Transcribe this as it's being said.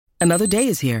Another day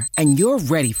is here, and you're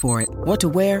ready for it. What to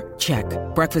wear? Check.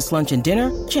 Breakfast, lunch, and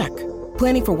dinner? Check.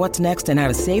 Planning for what's next and how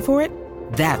to save for it?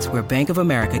 That's where Bank of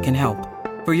America can help.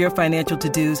 For your financial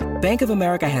to-dos, Bank of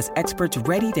America has experts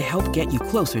ready to help get you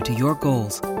closer to your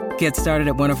goals. Get started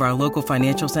at one of our local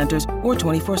financial centers or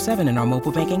 24/7 in our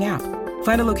mobile banking app.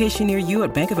 Find a location near you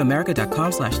at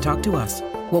bankofamerica.com/talktous.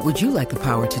 What would you like the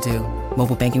power to do?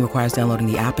 Mobile banking requires downloading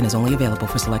the app and is only available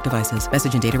for select devices.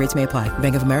 Message and data rates may apply.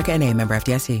 Bank of America N.A., member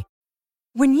FDIC.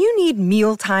 When you need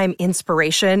mealtime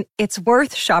inspiration, it's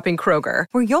worth shopping Kroger,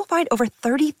 where you'll find over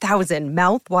 30,000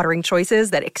 mouth-watering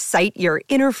choices that excite your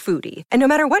inner foodie. And no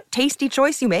matter what tasty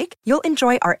choice you make, you'll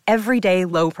enjoy our everyday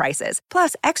low prices,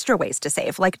 plus extra ways to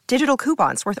save, like digital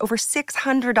coupons worth over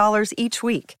 $600 each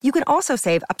week. You can also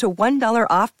save up to $1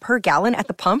 off per gallon at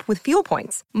the pump with fuel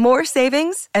points. More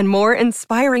savings and more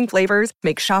inspiring flavors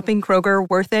make shopping Kroger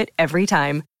worth it every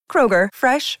time. Kroger,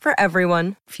 fresh for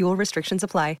everyone. Fuel restrictions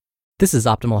apply. This is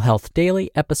Optimal Health Daily,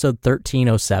 episode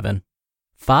 1307.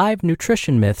 5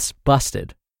 Nutrition Myths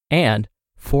Busted and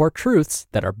 4 Truths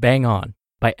That Are Bang On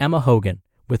by Emma Hogan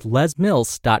with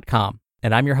lesmills.com.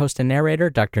 And I'm your host and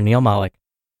narrator, Dr. Neil Malik.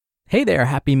 Hey there,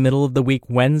 happy middle of the week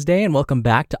Wednesday, and welcome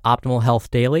back to Optimal Health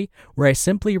Daily, where I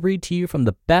simply read to you from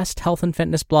the best health and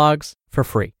fitness blogs for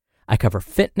free. I cover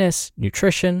fitness,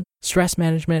 nutrition, stress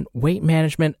management, weight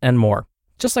management, and more,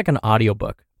 just like an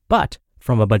audiobook, but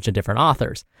from a bunch of different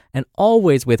authors, and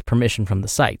always with permission from the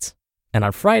sites. And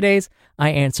on Fridays, I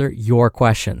answer your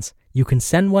questions. You can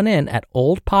send one in at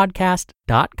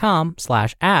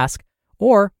oldpodcast.com/ask,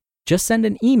 or just send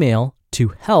an email to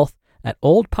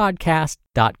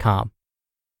health@oldpodcast.com.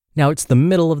 Now, it's the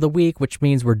middle of the week, which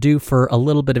means we're due for a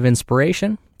little bit of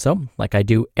inspiration. So, like I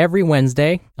do every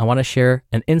Wednesday, I want to share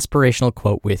an inspirational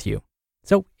quote with you.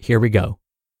 So, here we go.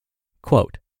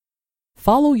 Quote,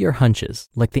 "Follow your hunches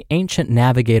like the ancient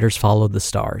navigators followed the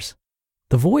stars.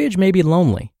 The voyage may be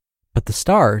lonely, but the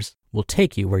stars will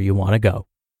take you where you want to go."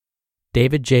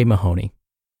 David J. Mahoney.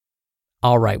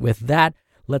 All right, with that,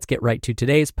 let's get right to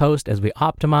today's post as we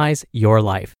optimize your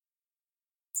life.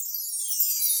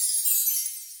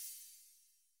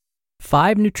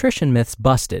 5 Nutrition Myths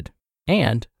Busted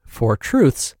and 4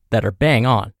 Truths That Are Bang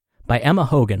On by Emma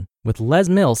Hogan with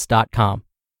lesmills.com.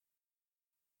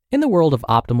 In the world of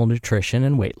optimal nutrition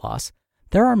and weight loss,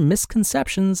 there are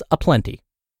misconceptions aplenty.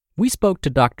 We spoke to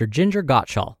Dr. Ginger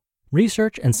Gottschall,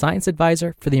 Research and Science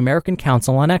Advisor for the American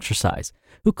Council on Exercise,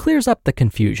 who clears up the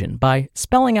confusion by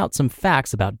spelling out some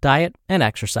facts about diet and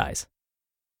exercise.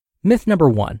 Myth number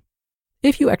 1.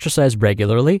 If you exercise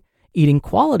regularly, eating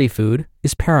quality food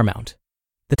is paramount.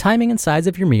 The timing and size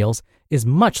of your meals is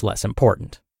much less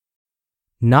important.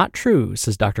 Not true,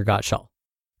 says Dr. Gottschall.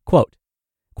 Quote,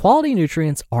 "Quality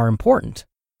nutrients are important,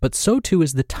 but so too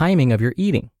is the timing of your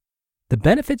eating. The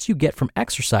benefits you get from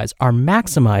exercise are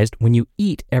maximized when you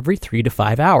eat every 3 to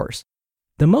 5 hours.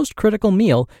 The most critical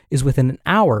meal is within an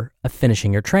hour of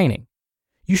finishing your training.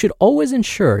 You should always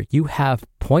ensure you have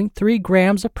 0.3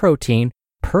 grams of protein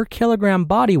per kilogram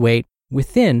body weight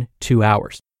within 2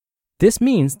 hours. This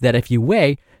means that if you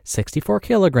weigh 64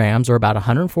 kilograms or about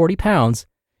 140 pounds,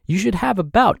 you should have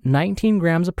about 19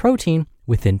 grams of protein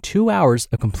within 2 hours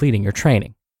of completing your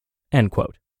training." End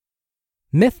quote.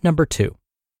 Myth number 2.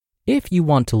 If you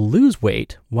want to lose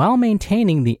weight while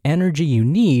maintaining the energy you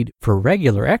need for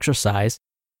regular exercise,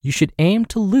 you should aim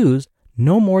to lose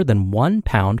no more than 1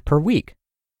 pound per week.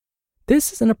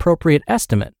 This is an appropriate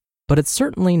estimate, but it's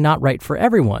certainly not right for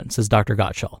everyone, says Dr.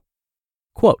 Gottschall.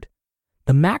 Quote,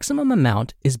 "The maximum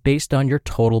amount is based on your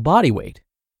total body weight.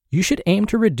 You should aim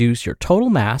to reduce your total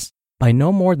mass by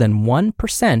no more than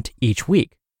 1% each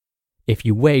week. If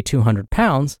you weigh 200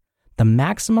 pounds, the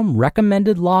maximum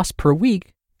recommended loss per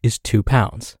week is 2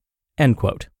 pounds. End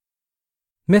quote.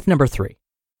 Myth number 3.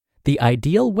 The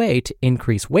ideal way to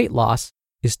increase weight loss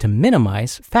is to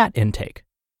minimize fat intake.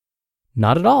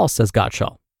 Not at all, says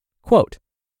Gottschall. Quote,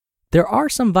 "There are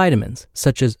some vitamins,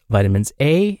 such as vitamins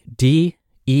A, D,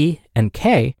 E, and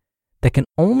K, that can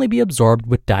only be absorbed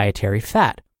with dietary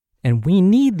fat, and we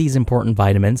need these important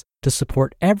vitamins to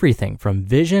support everything from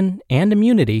vision and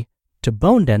immunity to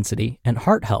bone density and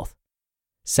heart health.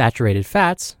 Saturated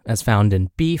fats, as found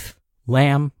in beef,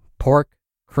 lamb, pork,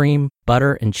 cream,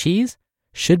 butter, and cheese,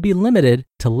 should be limited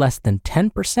to less than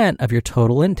 10% of your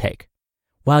total intake.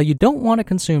 While you don't want to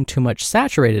consume too much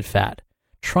saturated fat,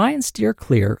 try and steer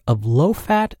clear of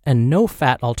low-fat and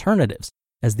no-fat alternatives,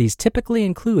 as these typically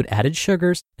include added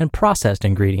sugars and processed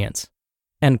ingredients."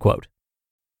 End quote.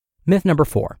 Myth number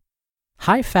 4.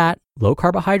 High-fat,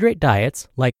 low-carbohydrate diets,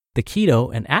 like the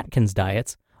keto and Atkins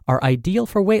diets, are ideal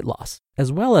for weight loss,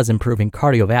 as well as improving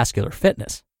cardiovascular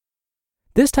fitness.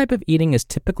 This type of eating is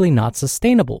typically not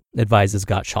sustainable, advises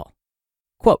Gottschall.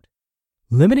 Quote,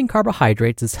 limiting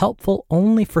carbohydrates is helpful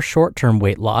only for short-term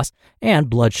weight loss and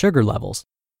blood sugar levels.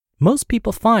 Most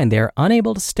people find they are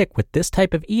unable to stick with this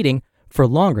type of eating for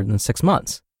longer than 6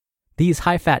 months. These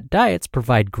high-fat diets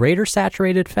provide greater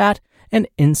saturated fat and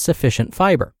insufficient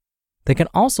fiber. They can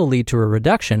also lead to a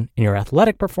reduction in your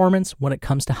athletic performance when it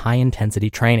comes to high-intensity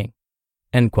training.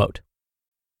 End quote.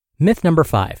 Myth number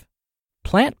 5.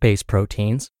 Plant-based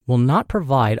proteins will not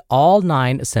provide all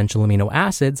 9 essential amino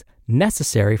acids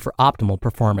necessary for optimal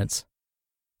performance.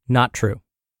 Not true.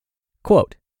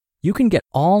 Quote, you can get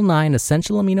all 9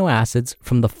 essential amino acids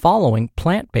from the following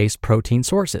plant-based protein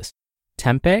sources: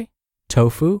 tempeh,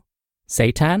 tofu,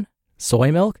 seitan,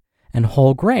 soy milk, and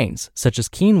whole grains such as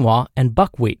quinoa and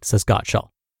buckwheat, says Gottschall.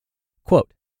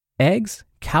 Quote, eggs,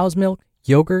 cow's milk,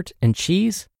 yogurt, and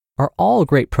cheese are all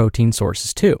great protein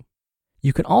sources too.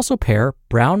 You can also pair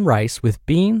brown rice with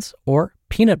beans or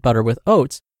peanut butter with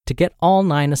oats to get all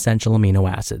 9 essential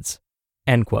amino acids.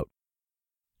 End quote.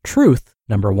 Truth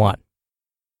number 1.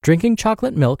 Drinking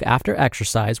chocolate milk after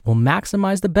exercise will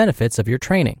maximize the benefits of your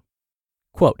training.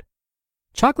 Quote,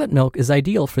 chocolate milk is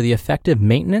ideal for the effective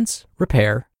maintenance,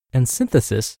 repair, and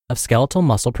synthesis of skeletal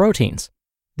muscle proteins.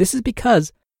 This is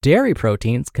because dairy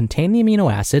proteins contain the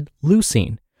amino acid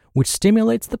leucine, which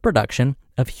stimulates the production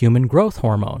of human growth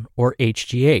hormone, or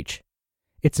HGH.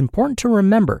 It's important to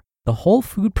remember the whole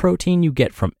food protein you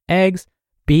get from eggs,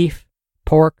 beef,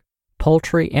 pork,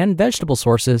 poultry, and vegetable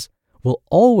sources will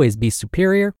always be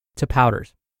superior to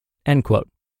powders. End quote.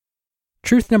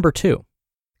 Truth number 2.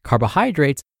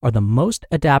 Carbohydrates are the most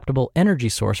adaptable energy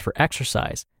source for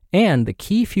exercise and the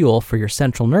key fuel for your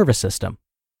central nervous system.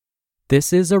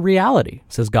 This is a reality,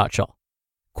 says Gottschall.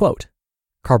 Quote,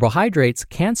 carbohydrates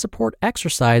can support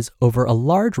exercise over a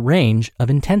large range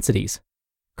of intensities.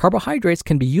 Carbohydrates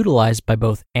can be utilized by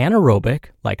both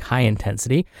anaerobic, like high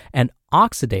intensity, and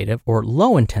oxidative or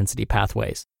low intensity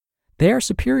pathways. They are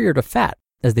superior to fat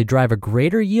as they drive a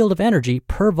greater yield of energy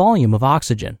per volume of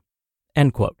oxygen.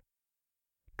 End quote.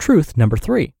 Truth number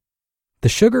 3. The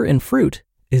sugar in fruit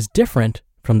is different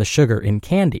from the sugar in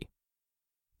candy.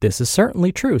 This is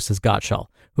certainly true, says Gottschall,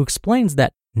 who explains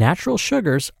that natural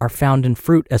sugars are found in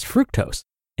fruit as fructose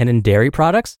and in dairy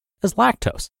products as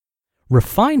lactose.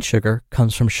 Refined sugar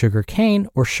comes from sugar cane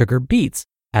or sugar beets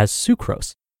as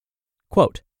sucrose.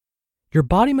 Quote, your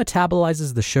body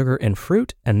metabolizes the sugar in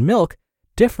fruit and milk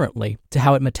differently to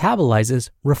how it metabolizes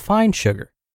refined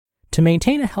sugar. To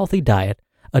maintain a healthy diet,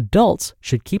 adults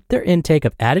should keep their intake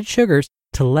of added sugars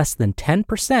to less than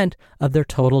 10% of their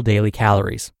total daily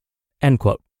calories. End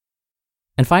quote.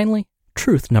 And finally,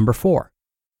 truth number 4.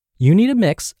 You need a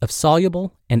mix of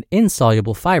soluble and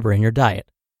insoluble fiber in your diet.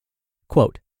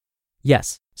 Quote,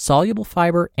 yes, soluble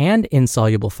fiber and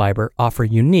insoluble fiber offer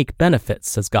unique benefits,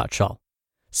 says Gottschall.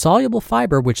 Soluble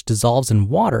fiber, which dissolves in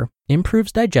water,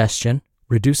 improves digestion,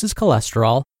 reduces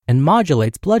cholesterol, and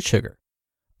modulates blood sugar.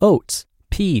 Oats,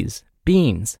 peas,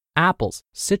 beans, apples,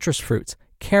 citrus fruits,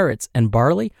 carrots, and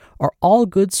barley are all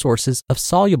good sources of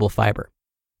soluble fiber.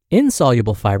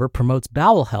 Insoluble fiber promotes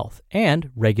bowel health and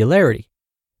regularity.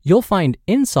 You'll find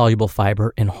insoluble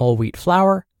fiber in whole wheat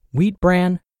flour, wheat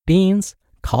bran, beans,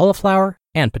 cauliflower,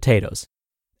 and potatoes.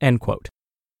 End quote.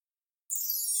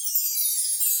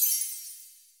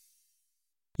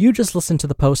 You just listened to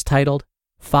the post titled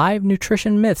 5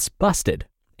 Nutrition Myths Busted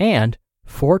and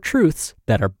 4 Truths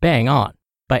That Are Bang On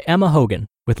by Emma Hogan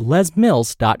with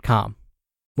lesmills.com.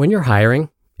 When you're hiring,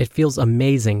 it feels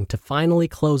amazing to finally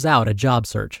close out a job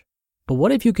search. But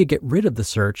what if you could get rid of the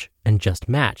search and just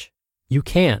match? You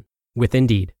can with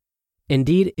Indeed.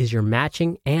 Indeed is your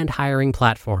matching and hiring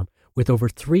platform with over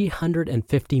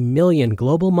 350 million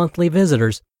global monthly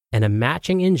visitors and a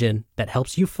matching engine that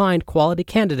helps you find quality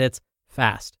candidates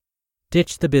fast.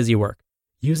 Ditch the busy work.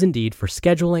 Use Indeed for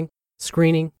scheduling,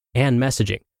 screening, and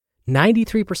messaging.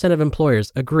 93% of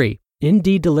employers agree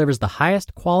Indeed delivers the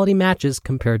highest quality matches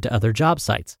compared to other job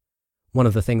sites. One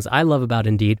of the things I love about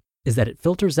Indeed is that it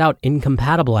filters out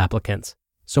incompatible applicants.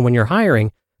 So when you're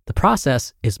hiring, the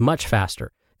process is much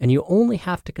faster, and you only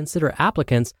have to consider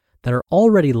applicants that are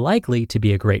already likely to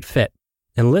be a great fit.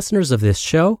 And listeners of this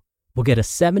show will get a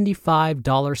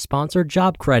 $75 sponsored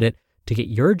job credit to get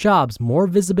your jobs more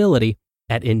visibility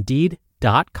at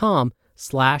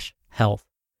Indeed.com/health.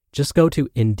 Just go to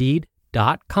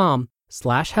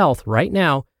Indeed.com/health right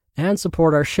now and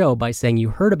support our show by saying you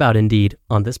heard about Indeed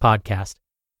on this podcast.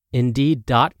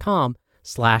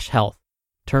 Indeed.com/health.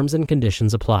 Terms and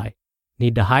conditions apply.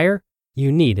 Need to hire?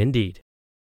 You need Indeed.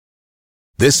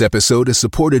 This episode is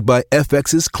supported by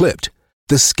FX's Clipped,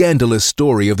 The scandalous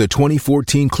story of the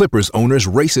 2014 Clippers owner's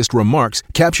racist remarks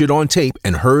captured on tape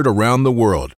and heard around the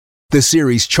world. The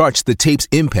series charts the tape's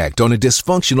impact on a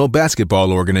dysfunctional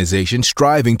basketball organization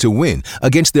striving to win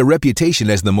against their reputation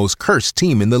as the most cursed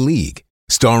team in the league.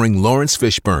 Starring Lawrence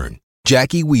Fishburne,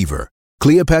 Jackie Weaver,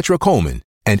 Cleopatra Coleman,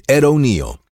 and Ed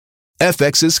O'Neill.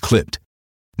 FX's Clipped.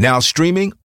 Now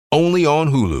streaming only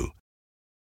on Hulu.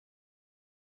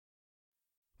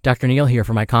 Dr. Neal here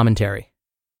for my commentary.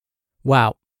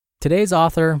 Wow, today's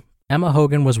author, Emma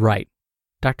Hogan, was right.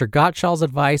 Dr. Gottschall's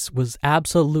advice was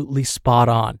absolutely spot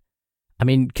on. I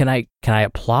mean, can I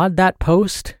applaud that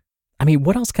post? I mean,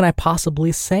 what else can I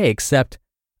possibly say except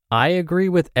I agree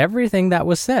with everything that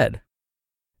was said?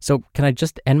 So can I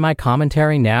just end my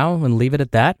commentary now and leave it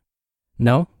at that?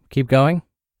 No? Keep going?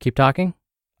 Keep talking?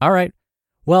 All right.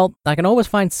 Well, I can always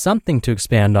find something to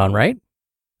expand on, right?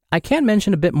 I can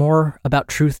mention a bit more about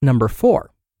truth number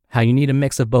 4, how you need a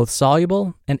mix of both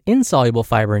soluble and insoluble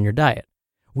fiber in your diet.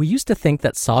 We used to think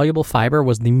that soluble fiber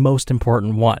was the most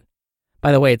important one.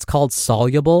 By the way, it's called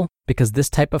soluble because this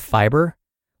type of fiber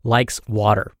likes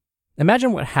water.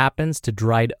 Imagine what happens to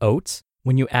dried oats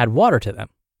when you add water to them.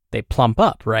 They plump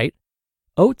up, right?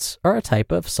 Oats are a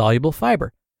type of soluble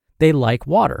fiber. They like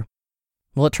water.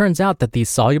 Well, it turns out that these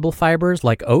soluble fibers,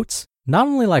 like oats, not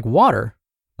only like water,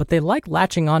 but they like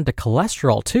latching on to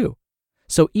cholesterol too.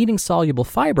 So eating soluble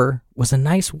fiber was a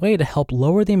nice way to help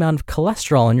lower the amount of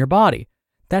cholesterol in your body.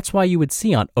 That's why you would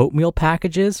see on oatmeal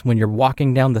packages when you're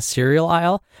walking down the cereal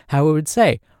aisle how it would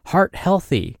say, heart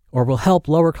healthy, or will help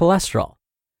lower cholesterol.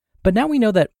 But now we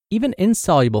know that even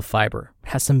insoluble fiber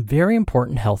has some very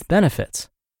important health benefits.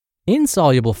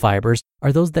 Insoluble fibers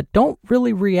are those that don't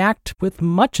really react with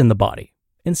much in the body.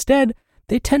 Instead,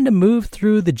 they tend to move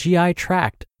through the GI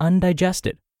tract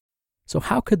undigested. So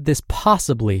how could this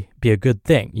possibly be a good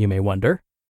thing, you may wonder?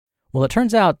 Well, it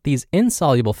turns out these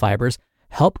insoluble fibers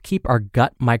help keep our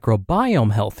gut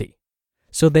microbiome healthy.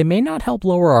 So they may not help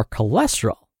lower our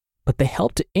cholesterol, but they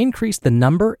help to increase the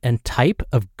number and type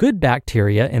of good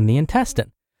bacteria in the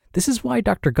intestine. This is why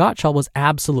Dr. Gottschall was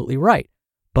absolutely right.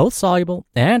 Both soluble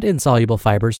and insoluble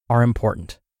fibers are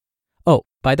important. Oh,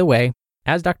 by the way,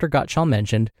 as Dr. Gottschall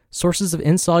mentioned, sources of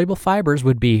insoluble fibers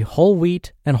would be whole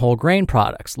wheat and whole grain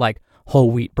products like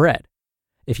whole wheat bread.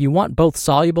 If you want both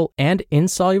soluble and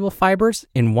insoluble fibers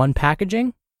in one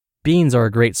packaging, beans are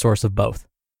a great source of both.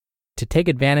 To take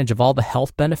advantage of all the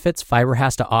health benefits fiber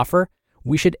has to offer,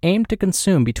 we should aim to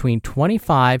consume between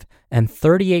 25 and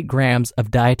 38 grams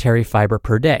of dietary fiber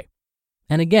per day.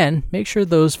 And again, make sure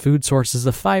those food sources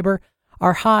of fiber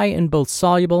are high in both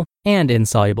soluble and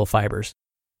insoluble fibers.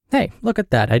 Hey, look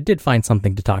at that. I did find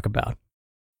something to talk about.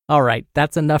 All right,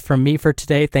 that's enough from me for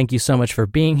today. Thank you so much for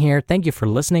being here. Thank you for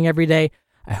listening every day.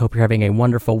 I hope you're having a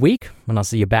wonderful week, and I'll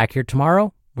see you back here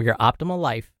tomorrow where your optimal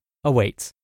life awaits.